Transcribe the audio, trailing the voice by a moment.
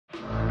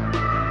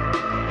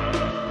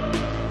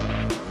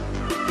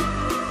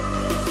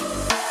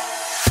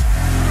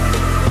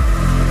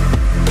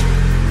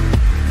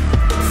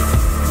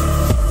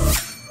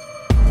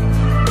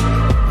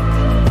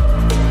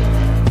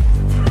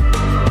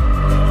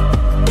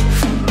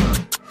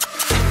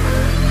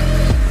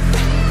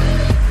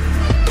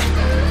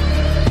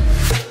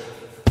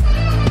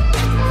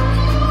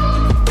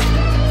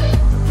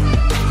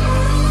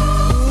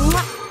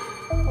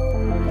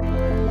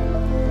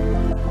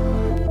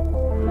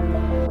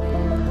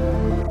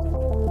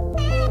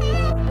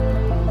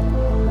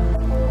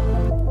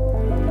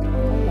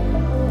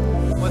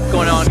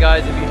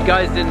guys, if you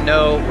guys didn't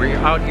know, we're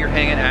out here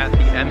hanging at the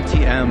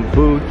MTM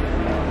booth.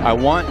 I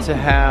want to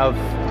have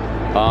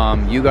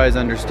you guys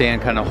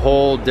understand kind of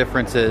whole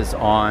differences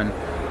on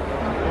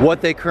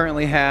what they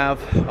currently have,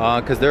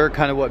 because they're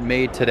kind of what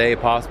made today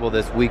possible,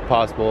 this week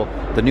possible,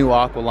 the new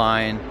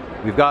Aqualine.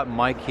 We've got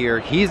Mike here.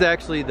 He's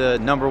actually the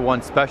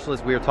 #1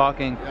 specialist. We were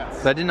talking,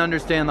 so I didn't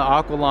understand the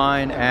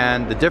Aqualine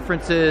and the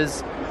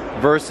differences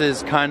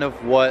versus kind of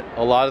what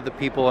a lot of the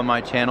people on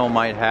my channel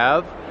might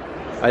have.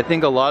 I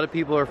think a lot of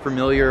people are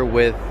familiar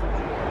with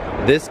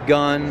this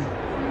gun,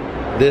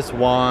 this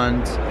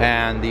wand,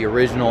 and the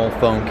original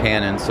foam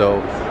cannon.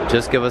 So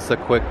just give us a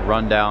quick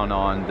rundown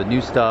on the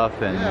new stuff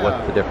and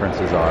what the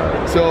differences are.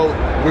 So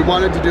we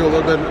wanted to do a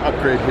little bit of an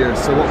upgrade here.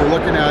 So what we're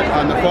looking at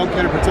on the foam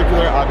cannon in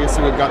particular,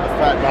 obviously we've got the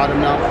flat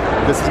bottom now.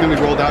 This is going to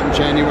be rolled out in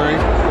January.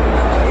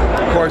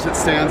 Of course it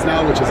stands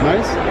now, which is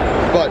nice.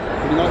 But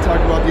when you want to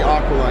talk about the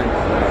Aqualine,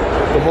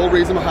 the whole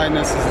reason behind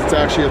this is it's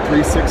actually a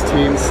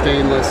 316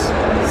 stainless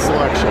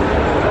selection.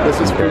 This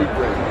is food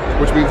grade,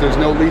 which means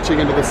there's no leaching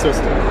into the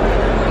system.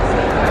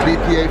 It's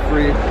BPA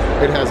free.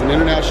 It has an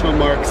international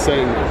mark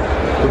saying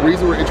that. The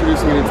reason we're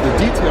introducing it into the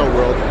detail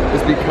world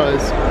is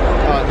because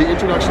the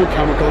introduction of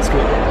chemicals can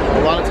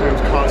a lot of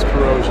times cause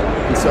corrosion.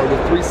 And so with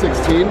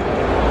 316,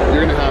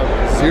 you're going to have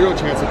zero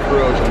chance of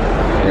corrosion.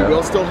 You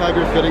will still have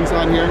your fittings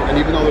on here, and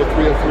even though they're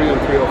 303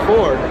 and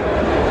 304,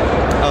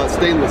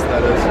 stainless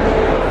that is,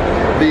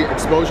 the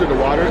exposure to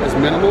water is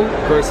minimal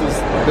versus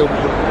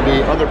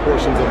the other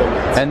portions of it.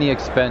 And the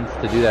expense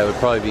to do that would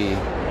probably be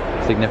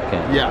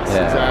significant. Yes,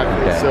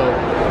 exactly. Okay. So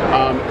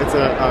it's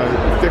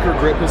a thicker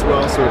grip as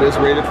well, so it is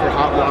rated for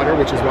hot water,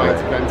 which is why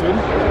it's vented.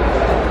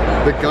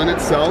 The gun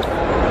itself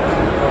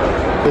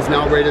is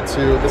now rated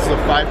to, this is a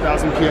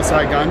 5,000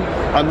 PSI gun.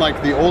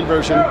 Unlike the old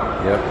version,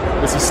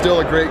 this is still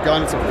a great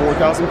gun. It's a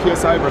 4,000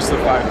 PSI versus a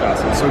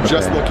 5,000. So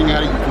just looking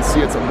at it, you can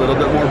see it's a little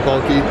bit more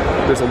bulky.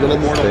 There's a little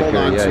more to hold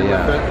on to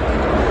with it.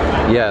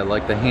 Yeah,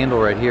 like the handle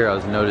right here, I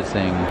was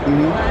noticing.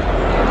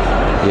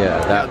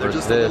 Yeah, that versus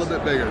just this. A little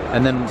bit bigger.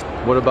 And then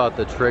what about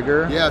the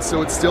trigger? Yeah,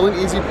 so it's still an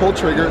easy pull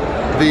trigger.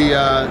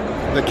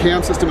 The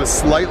cam system is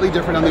slightly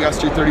different on the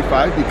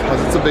SG35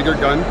 because it's a bigger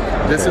gun.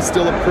 This is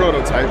still a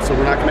prototype, so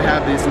we're not going to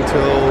have these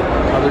until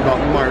probably about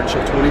March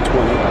of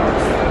 2020.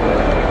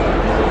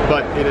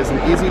 But it is an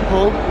easy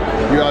pull.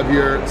 You have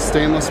your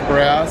stainless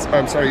brass,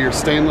 your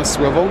stainless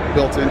swivel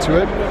built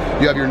into it.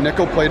 You have your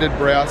nickel-plated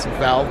brass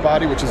valve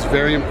body, which is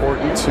very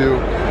important to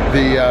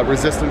the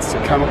resistance to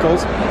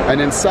chemicals. And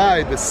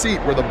inside the seat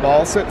where the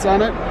ball sits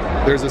on it,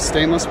 there's a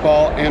stainless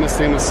ball and a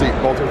stainless seat,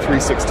 both are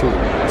 316.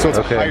 So it's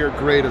a higher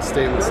grade of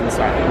stainless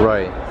inside.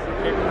 Right.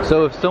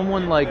 So if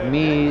someone like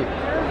me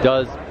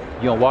does,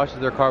 washes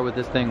their car with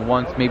this thing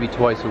once, maybe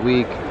twice a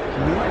week,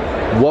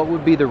 what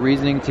would be the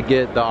reasoning to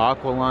get the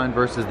Aqualine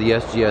versus the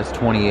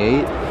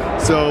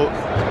SGS28? So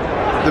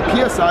the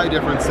PSI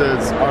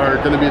differences are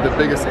going to be the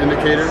biggest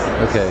indicator.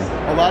 Okay.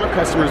 A lot of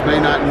customers may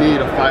not need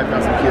a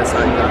 5,000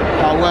 PSI gun.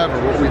 However,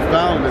 what we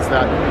found is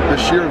that the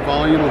sheer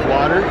volume of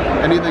water,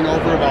 anything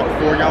over about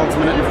 4 gallons a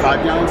minute and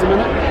 5 gallons a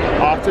minute,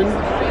 often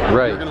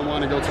you're going to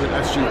want to go to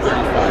an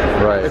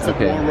SG35. Right. It's a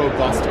more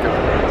robust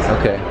gun.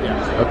 Okay.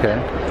 Yeah. Okay.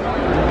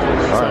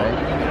 All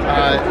right.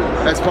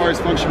 As far as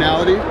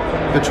functionality,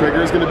 the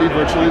trigger is going to be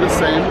virtually the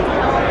same.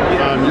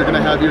 You're going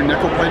to have your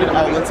nickel-plated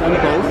outlets on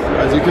both,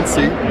 as you can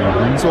see.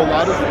 So a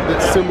lot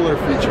of similar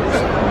features.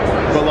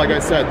 But like I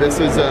said, this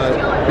is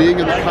being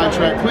in the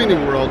contract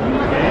cleaning world,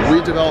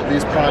 we develop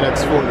these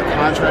products for the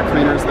contract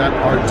cleaners that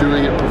are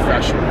doing it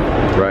professionally.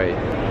 Right.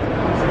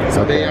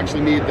 So they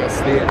actually need this.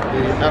 The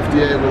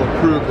FDA will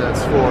approve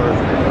this for,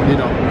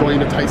 going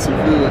to Tyson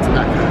Foods and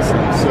that kind of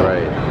stuff. So,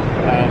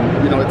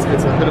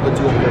 it's a bit of a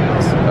dual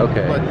purpose.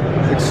 Okay. But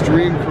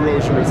extreme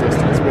corrosion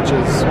resistance, which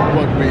is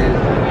what we,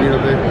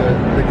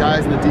 the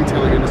guys in the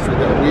detailing industry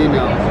that we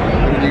know.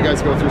 I mean, you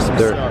guys go through some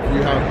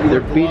stuff.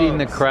 They're beating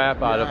the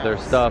crap out of their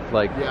stuff.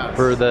 Like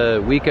for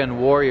the weekend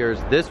warriors,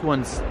 this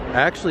one's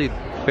actually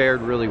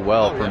fared really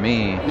well for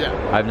me.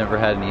 I've never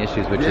had any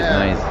issues, which is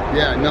nice.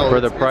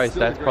 For the price,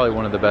 that's probably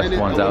one of the best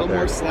ones out there.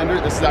 More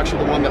slender. This is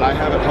actually the one that I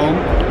have at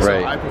home.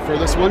 So I prefer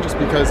this one just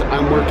because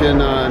I'm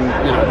working on,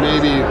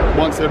 maybe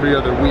once every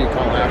other week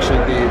I'll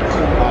actually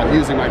be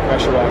using my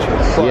pressure washer.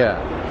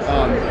 But,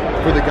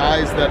 for the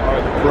guys that are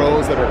the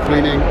pros that are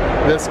cleaning,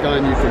 this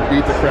gun, you can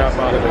beat the crap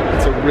out of it.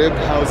 It's a ribbed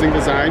housing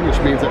design, which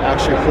means it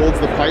actually holds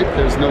the pipe.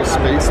 There's no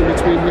space in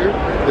between here.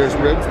 There's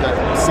ribs that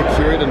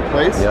secure it in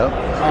place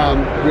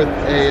with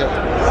a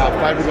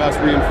fiberglass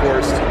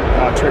reinforced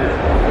trigger.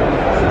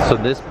 So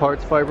this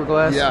part's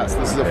fiberglass? Yes,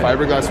 this is a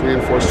fiberglass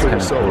reinforced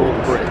trigger, so it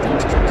won't break.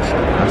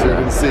 So you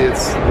can see,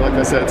 it's, like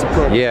I said, it's a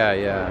pro.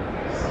 Yeah.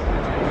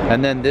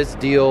 And then this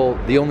deal,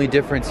 the only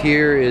difference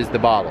here is the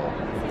bottle.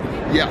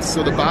 Yes,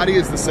 so the body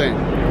is the same.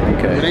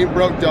 Okay. If it ain't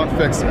broke, don't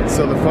fix it.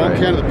 So the foam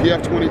can of the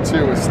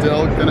PF22 is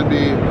still going to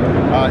be,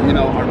 you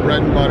know, our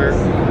bread and butter.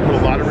 Put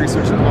a lot of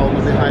research and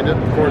development behind it.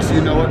 Of course,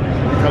 you know it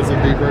because of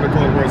the vertical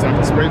and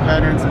horizontal spray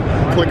patterns,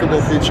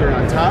 clickable feature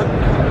on top,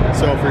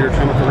 so for your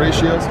chemical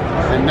ratios.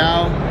 And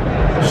now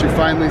she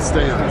finally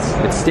stands.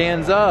 It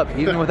stands up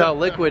even without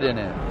liquid in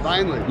it.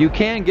 Finally. You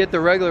can get the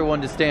regular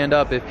one to stand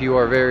up if you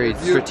are very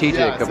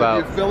strategic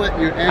about. If you fill it,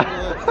 you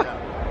angle it.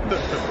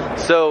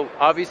 So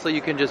obviously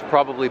you can just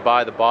probably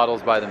buy the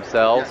bottles by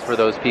themselves for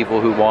those people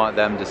who want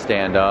them to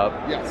stand up.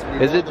 Yes.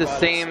 Is it the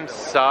same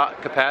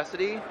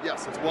capacity?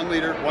 Yes, it's 1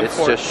 liter, 1 It's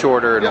quart. just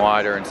shorter and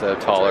wider instead of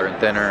taller and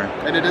thinner.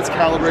 And it is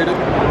calibrated.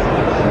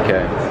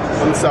 Okay.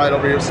 On the side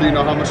over here, so you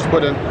know how much to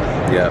put in.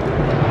 Yeah.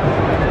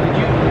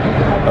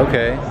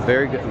 Okay,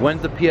 very good.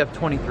 When's the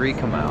PF23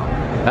 come out?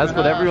 That's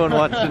what everyone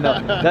wants to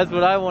know. That's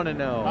what I want to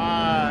know.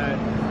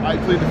 I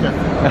plead the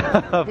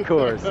fifth. Of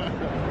course.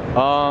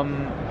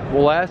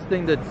 Well, last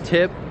thing, the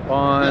tip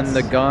on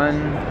the gun,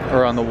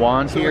 or on the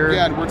wand here. So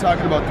again, we're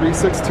talking about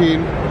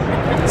 316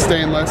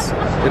 stainless.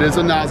 It is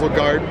a nozzle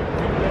guard.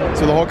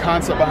 So the whole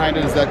concept behind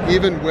it is that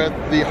even with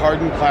the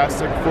hardened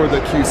plastic for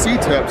the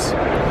QC tips,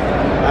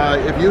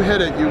 if you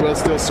hit it, you will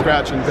still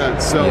scratch and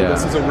dent. So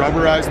this is a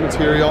rubberized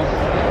material.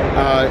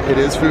 It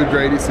is food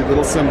grade. You see the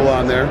little symbol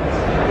on there.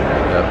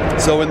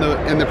 Yep. So in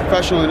the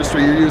professional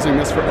industry, you're using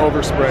this for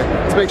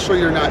overspray to make sure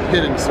you're not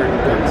hitting certain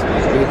things.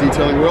 In the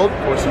detailing world,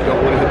 of course, you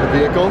don't want to hit the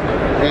vehicle,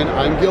 and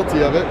I'm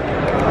guilty of it.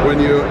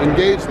 When you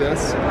engage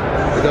this,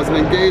 it doesn't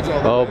engage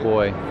all the way. Oh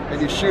boy. And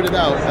you shoot it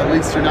out, at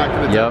least you're not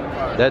going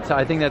to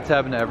I think that's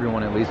happened to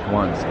everyone at least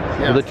once.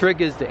 Yes. Well, the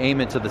trick is to aim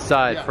it to the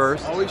side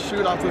first. Always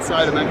shoot off to the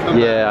side and then come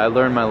back. I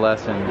learned my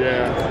lesson.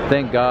 Yeah.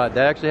 Thank God.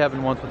 That actually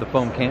happened once with the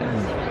foam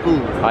cannon.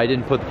 Ooh. I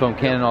didn't put the foam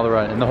cannon all the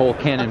way, and the whole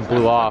cannon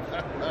blew off.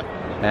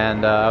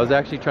 And I was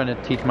actually trying to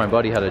teach my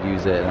buddy how to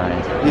use it, and I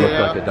looked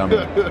like a dummy.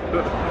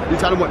 You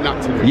taught him what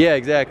not to do. Yeah,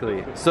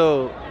 exactly.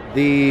 So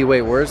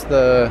where's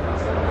the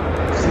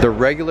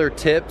regular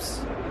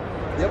tips?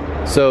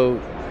 Yep.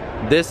 So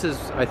this is,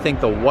 I think,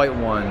 the white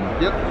one.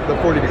 Yep, the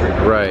 40 degree.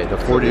 Right, the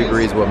 40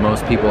 degree is what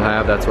most people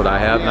have. That's what I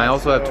have. And I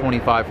also have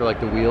 25 for like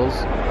the wheels.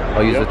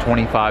 I'll use the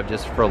 25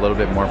 just for a little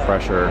bit more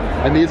pressure.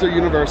 And these are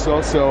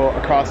universal, so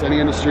across any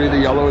industry, the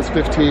yellow is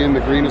 15, the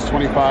green is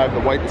 25,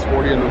 the white is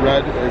 40, and the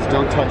red is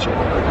don't touch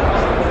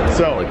it.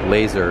 So like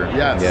laser.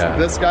 Yes. Yeah.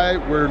 This guy,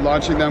 we're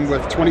launching them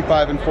with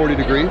 25 and 40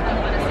 degree.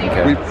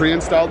 Okay. We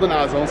pre-installed the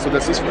nozzle, so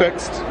this is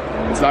fixed.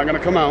 It's not going to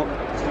come out.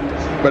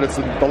 But it's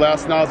the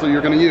last nozzle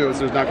you're going to use.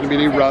 There's not going to be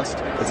any rust.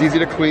 It's easy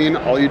to clean.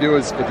 All you do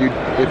is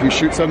if you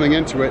shoot something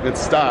into it and it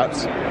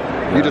stops,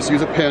 you just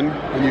use a pin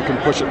and you can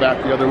push it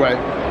back the other way,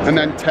 and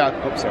then tap.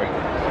 Oh, sorry.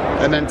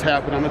 And then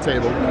tap it on the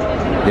table.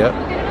 Yep.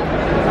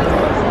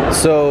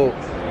 So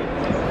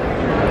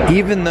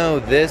even though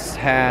this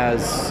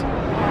has,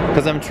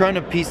 because I'm trying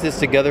to piece this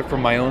together for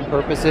my own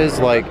purposes,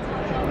 like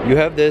you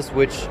have this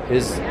which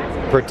is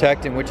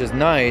protecting, which is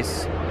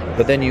nice,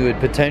 but then you would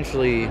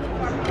potentially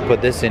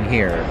put this in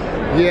here.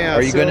 Yeah.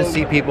 Are you going to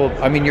see people?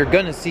 I mean, you're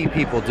going to see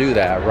people do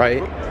that,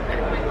 right?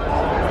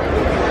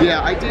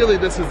 Yeah, ideally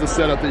this is the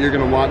setup that you're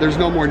going to want. There's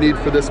no more need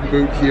for this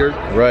boot here.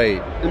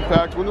 Right. In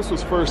fact, when this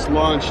was first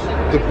launched,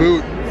 the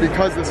boot,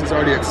 because this is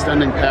already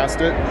extending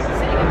past it,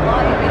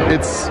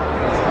 it's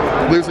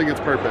losing its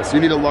purpose. You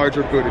need a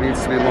larger boot. It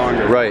needs to be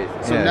longer. Right.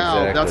 So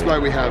now that's why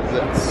we have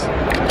this.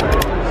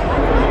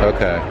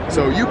 Okay.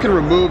 So you can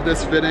remove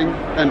this fitting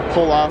and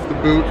pull off the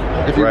boot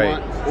if you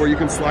want, or you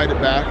can slide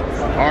it back.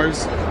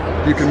 Ours,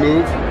 you can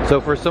move.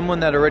 So for someone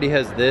that already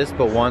has this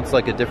but wants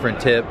like a different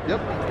tip,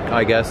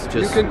 I guess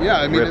just you can,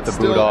 I mean, rip it's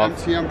the boot still off.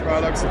 MTM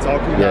products. It's all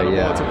compatible.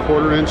 It's a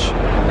 1/4 inch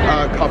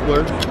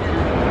coupler.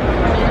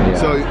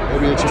 So I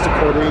mean, it's just a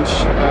 1/4 inch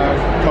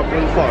coupler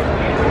and plug.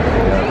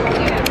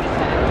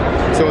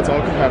 So it's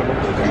all compatible.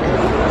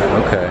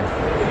 Okay.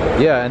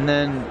 Yeah, and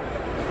then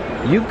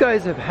you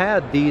guys have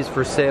had these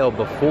for sale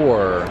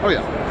before. Oh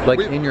yeah. Like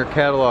in your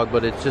catalog,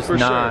 but it's just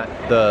not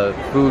the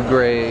food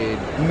grade.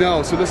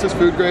 No, so this is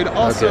food grade.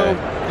 Also,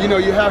 you know,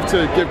 you have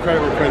to give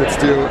credit where credit's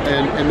due,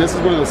 and this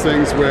is one of those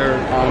things where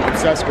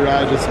Obsessed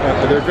Garage is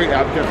they're a great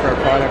advocate for our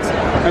products,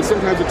 and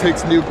sometimes it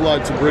takes new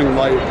blood to bring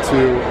light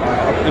to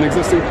an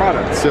existing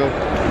product. So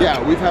yeah,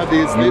 we've had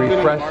these. You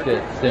refreshed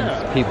it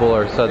since people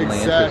are suddenly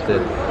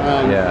interested.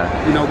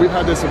 You know, we've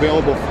had this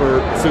available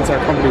since our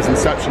company's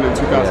inception in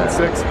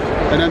 2006,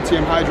 and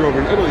MTM Hydro over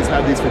in Italy's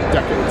had these for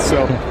decades.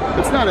 So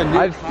it's not a new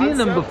I've seen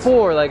them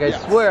before, like I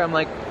swear, I'm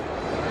like,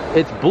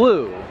 it's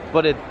blue,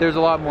 but there's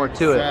a lot more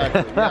to it.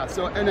 Yeah,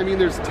 so, and I mean,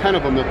 there's 10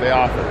 of them that they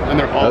offer, and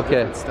they're all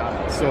different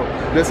styles. So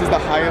this is the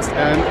highest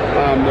end,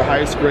 the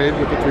highest grade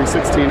with the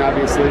 316,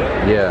 obviously.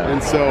 Yeah.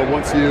 And so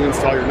once you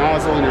install your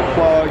nozzle and your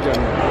plug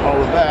and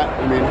all of that,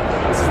 I mean,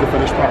 this is the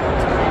finished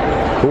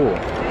product. Cool.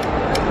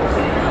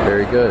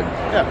 Very good.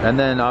 Yeah. And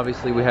then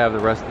obviously we have the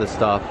rest of the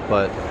stuff,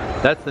 but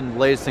that's the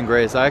latest and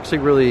greatest. I actually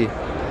really,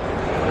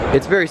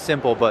 it's very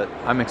simple, but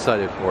I'm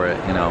excited for it,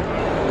 you know.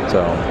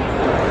 So,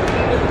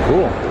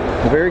 cool.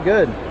 Very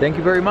good. Thank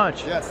you very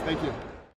much. Yes, thank you.